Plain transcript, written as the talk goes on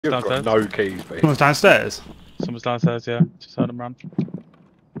You've Downstairs. got no keys, Bain. Someone's downstairs. Someone's downstairs, yeah. Just heard them run.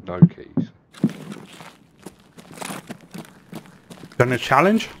 No keys. Done a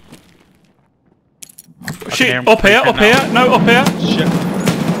challenge? I can Shit, hear him up here, creeping up here. now. No, up here. Shit.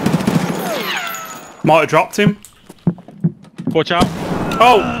 Might have dropped him. Watch out.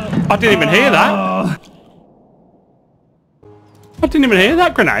 Oh, I didn't even hear that. I didn't even hear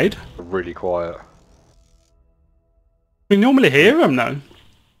that grenade. Really quiet. We normally hear them though.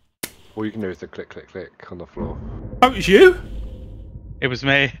 All you can do is the click, click, click on the floor. Oh, it's you? It was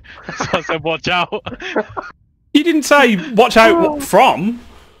me. So I said, watch out. You didn't say watch out what from.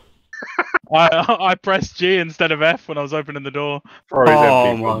 I pressed G instead of F when I was opening the door.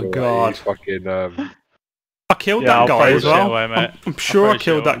 Oh my god. Fucking, I killed Yeah, that I'll guy probably as well. shit away, mate. I'm sure I probably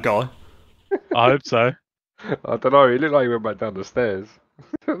killed shit that guy. I hope so. I don't know, he looked like he went back down the stairs.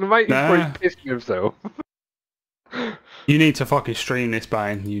 The mate is probably Nah. pissing himself. You need to fucking stream this,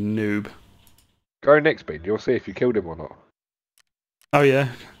 Bain, you noob. Go next, Bain, you'll see if you killed him or not. Oh yeah.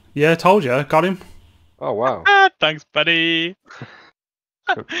 Yeah, told you. Got him. Oh wow. Thanks, buddy.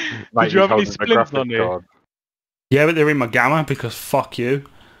 Mate, Did you have any he's holding the splints on graphic you? card. Yeah, but they're in my gamma because fuck you.